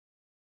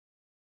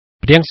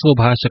Priang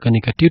bahasa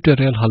kanika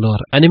tutorial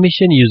halor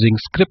animation using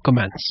script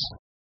commands.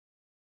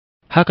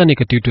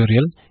 Hakanika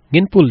tutorial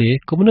ngin pule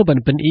kumunu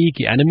ban pen I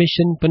ki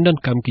animation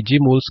pyndonkam ki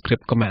Jmol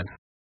script command.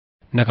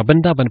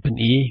 Nakabenda ban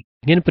pen I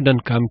ngin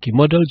pyndonkam ki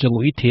model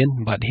jongu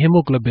ethane bat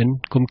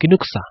hemoglobin kum ki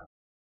nuksa.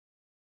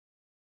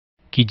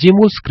 Ki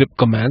Jmol script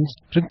commands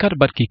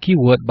ryngkat bat ki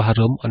keyword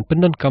baharum on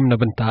pyndonkam na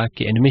benta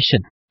ki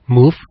animation.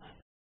 Move,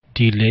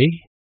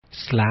 delay,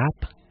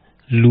 slab,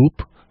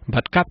 loop,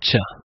 bat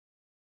capture.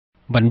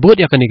 Ban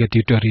buat ya kanika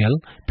tutorial,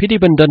 pidi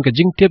bandan ka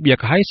jingtip ya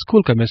ka high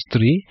school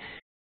chemistry,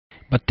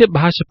 batip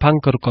bahasa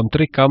pang karukom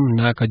trikam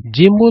na ka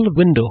Jmol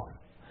window.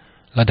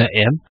 Lada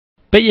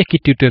pe ya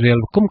ki tutorial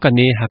kum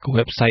kane ha ka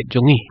website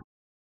jongi.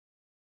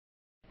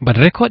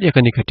 Ban record ya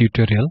kanika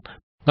tutorial,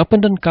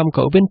 ngapandan kam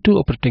ka Ubuntu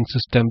operating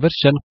system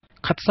version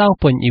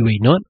Khasi.iwi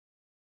not,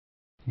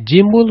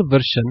 Jmol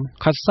version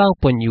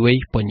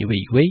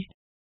Khasi.iwi,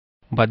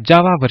 bat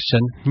Java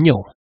version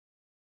nyo.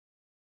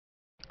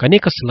 Kani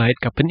ka slide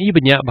ka pen I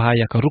banyak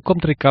bahaya ka rukom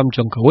trikam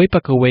jong ka way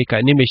pa ka way ka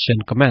animation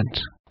command.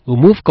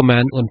 Move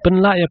command un pen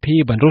la ya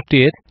pi ban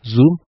rotate,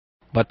 zoom,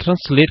 bat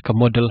translate ka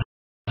model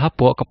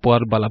hapo ka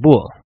por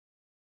balabu.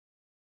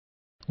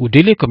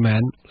 Delay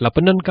command la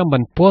penan kam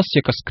ban pause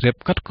ya ka script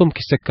kat kum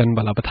ki second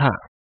balabata.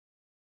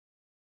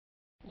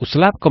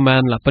 Slab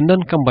command la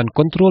penan kam ban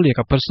control ya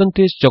ka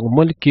percentage jong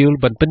molecule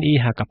ban pen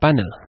I ha ka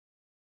panel.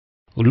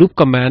 Loop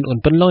command un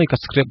pen long ya ka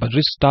script ban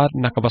restart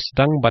na ka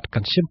basdang bat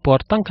kan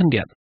simport tang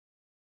kandian.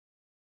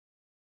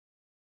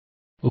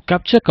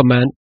 Capture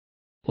command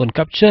on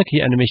capture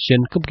ki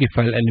animation kum ki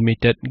file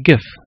animated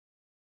GIF.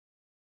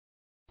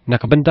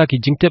 Nakabenta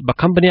ki jingtip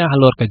bakam bania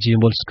halor ka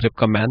Jmol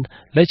script command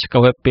lech ka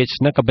web page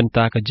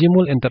nakabenta ka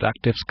Jmol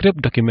interactive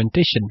script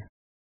documentation.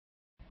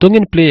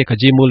 Tungin play ka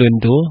Jmol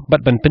window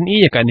bat ban pen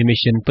I ka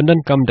animation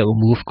pyndonkam da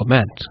move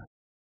command.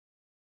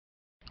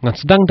 Ngan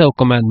sedang da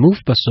command move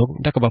pasuk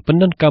da ka ba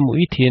pyndonkam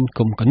ethane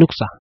kum ka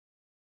nuksa.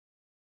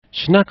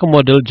 Shna ka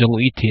model jong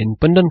ethane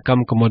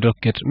pyndonkam ka model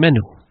kit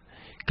menu.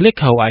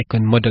 Click how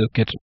icon model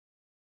kit.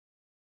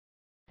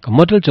 Ka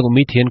model jong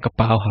methane ka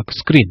pau ha ka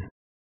screen.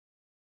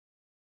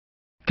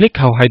 Click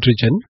how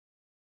hydrogen.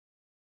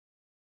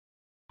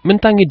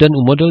 Mentangi dan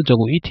model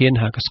jong ethane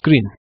ha ka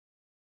screen.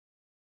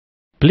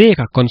 Play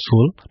ka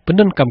console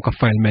pyndonkam ka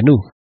file menu.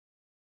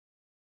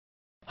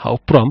 How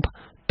prompt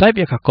type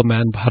ya ka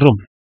command baharum.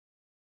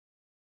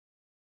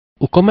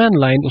 Command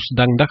line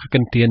usdang da ka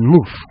contain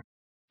move.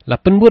 La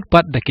penbuat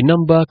pat da ki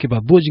number ki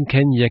ba bu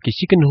jingken ya ki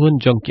siken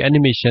hun jong ki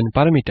animation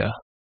parameter.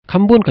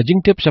 Kambun ka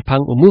jingtip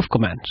sapang move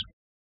command.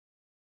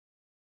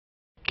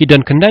 Ki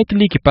dan kendai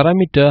teli ki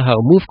parameter ha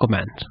move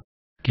command.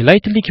 Ki lai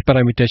teli ki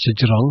parameter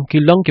sejrong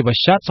ki long ki ba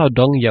shat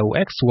saudong ya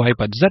x, y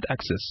bat z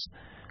axis.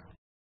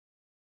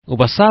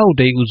 Ubasau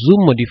day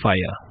zoom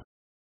modifier.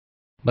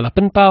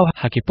 Balapan pau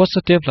ha ki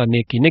positive la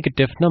ne ki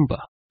negative number.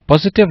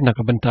 Positive na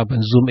kabenta ban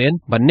zoom in,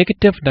 ban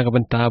negative na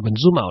kabenta ban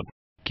zoom out.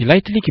 Ki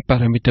lai teli ki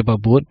parameter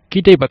babut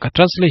ki day baka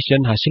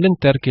translation ha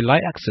silinter ki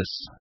lai axis.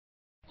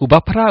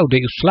 Ubapra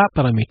uday slab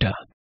parameter.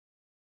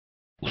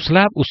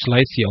 Slab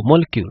uslai siya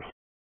molecule.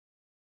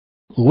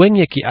 Uweng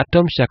ya ki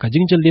atom siya ka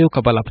jingjel liu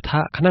ka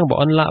balapatha kanang ba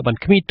onla ban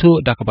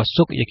kemitu da ka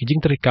basuk ya ki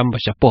jingtrikam ba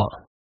siya po.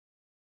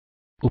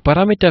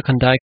 Parameter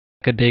kandai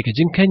kadai ka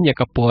jingken ya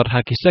ka por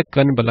ha ki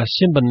second bala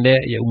simban le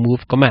ya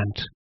move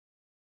command.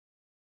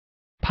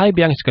 Pai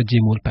biang ka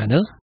Jmol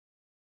panel.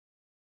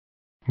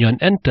 Nyon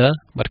enter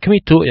bat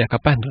kemitu ya ka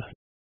panel.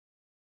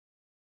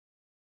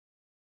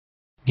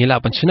 Ngila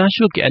ban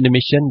sinasyu ki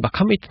animation ba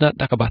kam itnat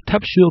da ka ba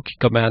tap syu ki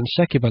command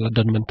siya ki bala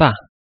don mentah.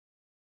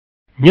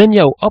 Nyon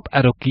yaw up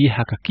arrow key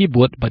ha ka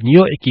keyboard ban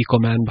yo ki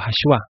command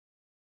bahaswa.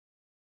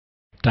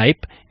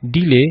 Type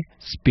delay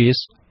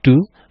space 2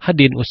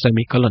 hadin u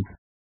semicolon.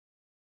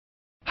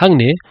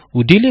 Hangne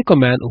delay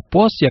command u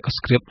pause ya ka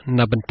script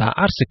na benta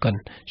arsikon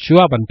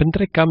shua ban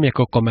pentrekam ya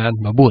ko command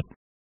mabut.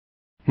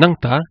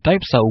 Nangta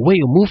type sa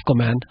way move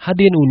command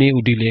hadin uni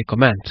delay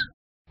command.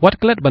 Wat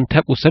kelet ban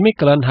tab u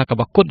semicolon ha ka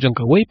bakut jong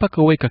ka way pa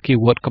ka way ka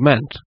keyword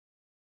command.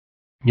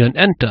 Nyon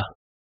enter.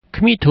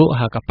 Kemitu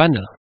ha ka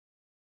panel.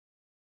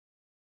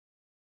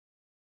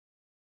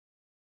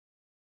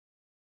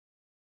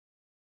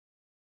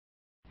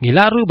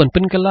 Ngilaru ban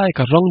penkelai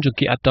ka rong jong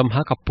ki atom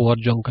ha ka por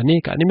jong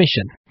kani ka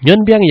animation.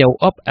 Nyon biang yaw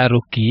up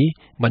arrow key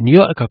ban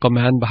yo ka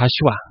command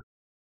bahaswa.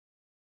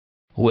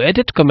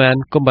 Edit command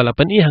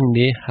kumbalapan ihang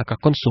ni ha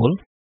ka console.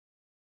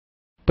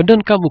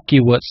 Pyndonkam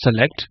keyword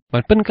select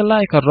ban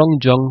penkelai ka rong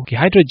jong ki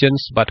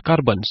hydrogens bat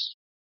carbons.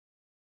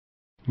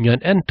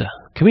 Nyon enter.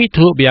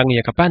 Kemitu biang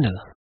ya ka panel.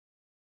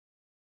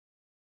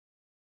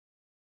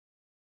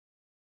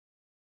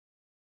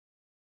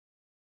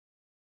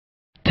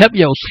 Tab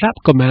yaw slab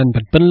command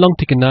ban penlong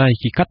tikenai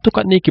ki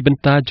katukat ni ki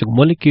benta jong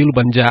molecule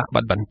banja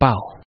bat ban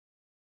pau.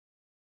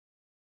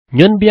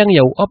 Nyon biang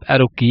yaw up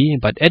arrow key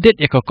bat edit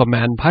ya ka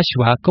command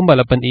bahaswa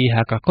kumbalapan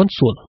ha ka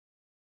console.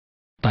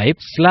 Type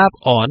slab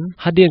on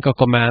hadin ka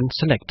command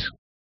select.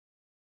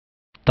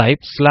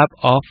 Type slab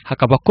off ha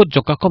ka bakut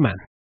jong ka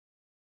command.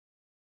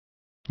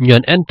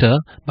 Nyon enter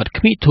bat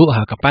kemitu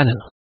ha ka panel.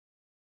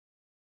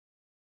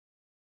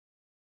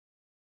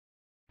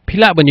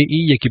 Pila banyu i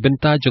yaki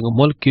benta jong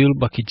molekul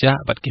bakija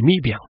bat kimi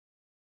biang.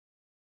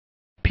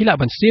 Pila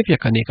ban save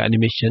yakane ka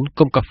animation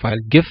kum ka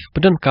file gif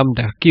pyndonkam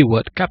da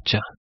keyword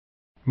capture.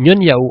 Nyon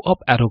ya u up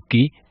arrow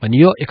key ban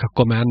yo yaka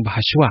command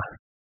bahaswa.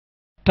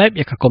 Type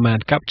yaka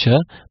command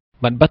capture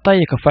ban batai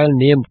yaka file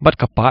name bat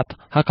ka path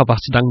ha ka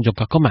sedang jong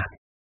ka command.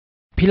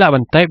 Pila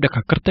ban type da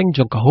ka kerteng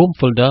jong ka home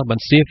folder ban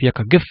save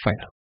yaka gif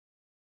file.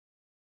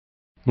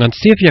 Ngan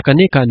save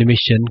yakane ka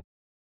animation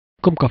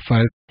kum ka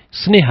file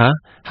sneha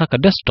ha ka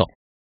desktop.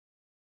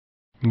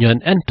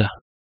 Nyon enter.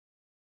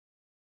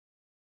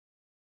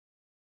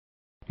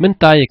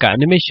 Mentai ka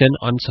animation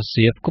on sa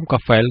save kum ka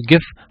file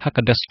gif ha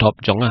ka desktop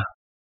jonga.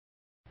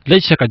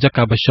 Lecha ka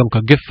jaka basyong ka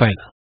gif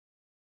file.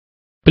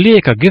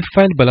 Play ka gif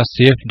file bala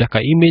save da ka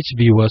image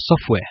viewer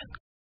software.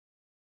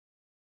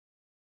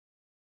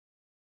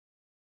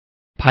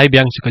 Pai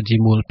biang sa ka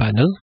Jmol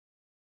panel.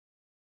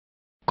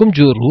 Kum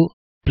juru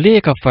play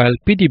ka file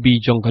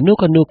pdb jong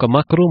kanu ka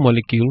macro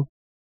molecule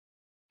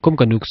kum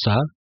ka nuksa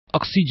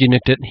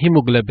oxygenated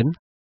hemoglobin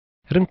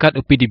ryngkat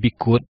pdb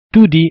code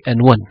 2D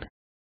and 1.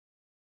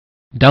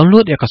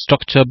 Download ya ka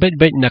structure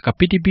bait-bait na ka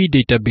pdb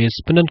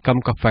database pyndonkam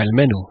ka file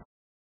menu.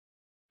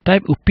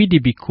 Type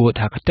pdb code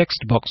ha ka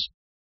text box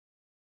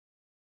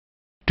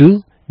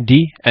 2D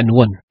and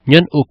 1.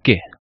 Nyan OK.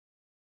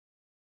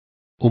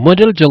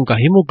 Model jong ka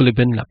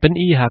hemoglobin la pen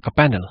i ha ka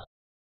panel.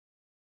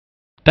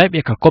 Type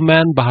ya ka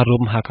command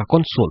baharum ha ka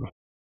console.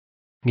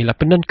 Ngila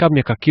pyndonkam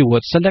ya ka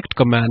keyword select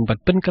command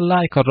bat pen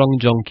kalai ka rong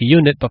jong ki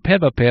unit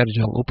paper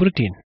jong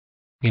protein.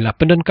 Ngila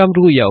pyndonkam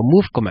ru ya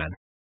move command.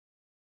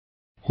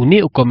 Uni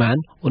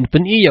command un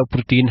pen i ya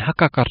protein ha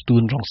ka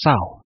cartoon rong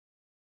sao.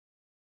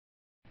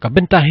 Ka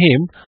benta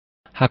hem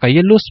ha ka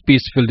yellow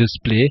space fill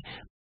display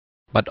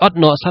but odd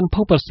no san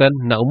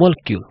 % na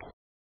molecule.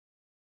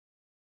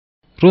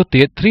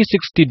 Rotate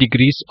 360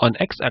 degrees on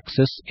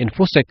x-axis in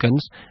 4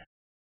 seconds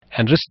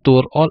and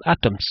restore all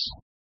atoms.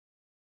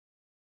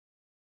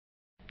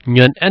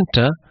 Nyon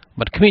enter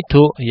but kami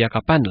to ya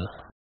ka panel.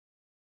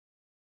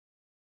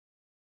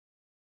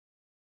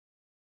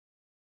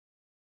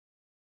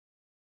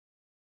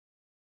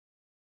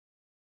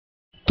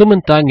 Tu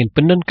mentangin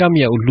pyndonkam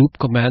ya loop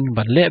command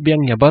ban le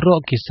biang ya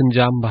baro ki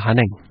senjam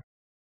bahaneng.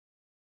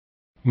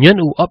 Nyon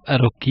u up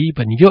arrow key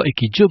ban yo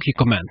ki jo ki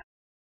command.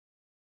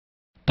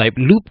 Type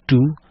loop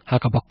 2 ha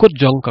ka bakut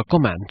jong ka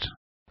command.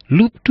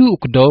 Loop 2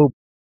 ukdo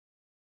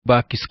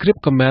ba ki script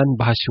command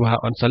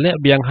bahaswa on sa le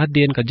biang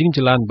hadin ka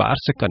jingjalan ba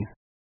second.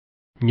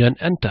 Nyon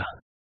enter.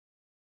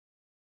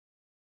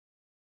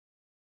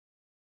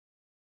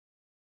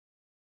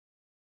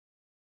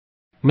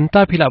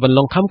 Menta pila ban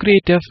long kam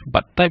creative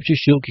but type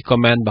shushu ki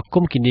command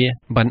bakum kini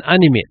ban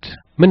animate.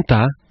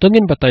 Menta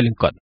tongin batai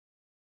lingkot.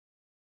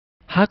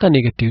 Ha ka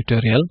nega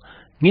tutorial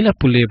ngila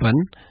pule ban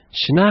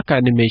shina ka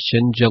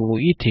animation jong u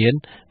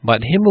ethane but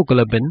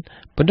hemoglobin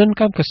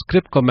pyndonkam ka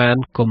script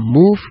command kom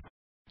move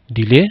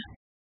delay.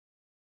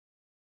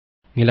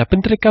 Ngila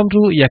pentrikam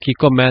ru yaki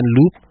command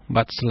loop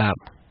but slab.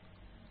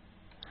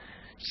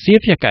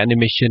 Save ya ka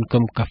animation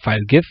kom ka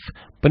file gif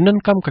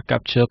pyndonkam ka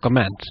capture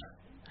command.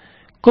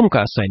 Kum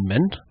ka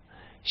assignment,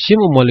 shim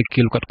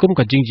molecule kat kum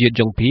ka jingjiet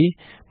jong pi,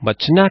 but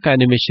chna ka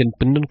animation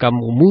pyndonkam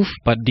move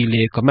but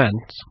delay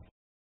commands.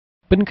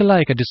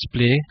 Penkalai ka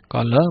display,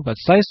 color, but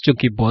size jong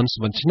ki bonds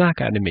ban chna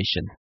ka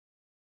animation.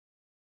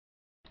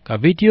 Ka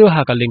video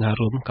ha ka link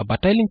harum ka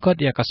batai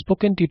lingkot ya ka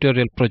spoken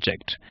tutorial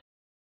project.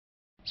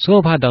 So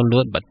bha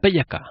download but pe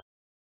ya ka.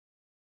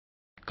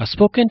 Ka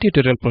spoken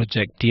tutorial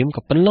project team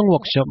ka penlong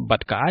workshop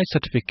but ka I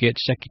certificate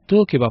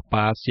syakitu ki ba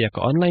pass ya ka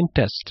online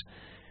test.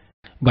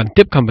 Ban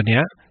tip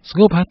kambanya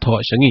sengop ha tho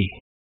shangi.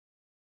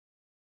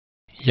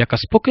 Ya ka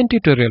spoken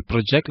tutorial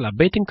project la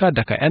baiting ka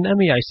da ka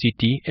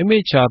NMEICT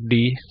MHRD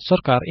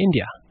Sarkar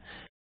India.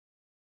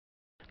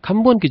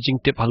 Kambon ki jing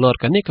tip halor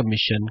ka ne ka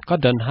mission ka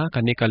dan ha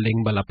ka ne ka link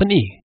bala pen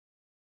i.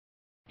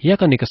 Ya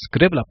ka ne ka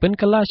script la pen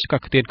kala ka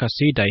kten ka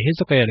si dai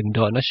hezo ka ya ling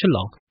do na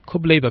shilong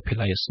khublei ba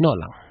philai sno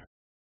lang.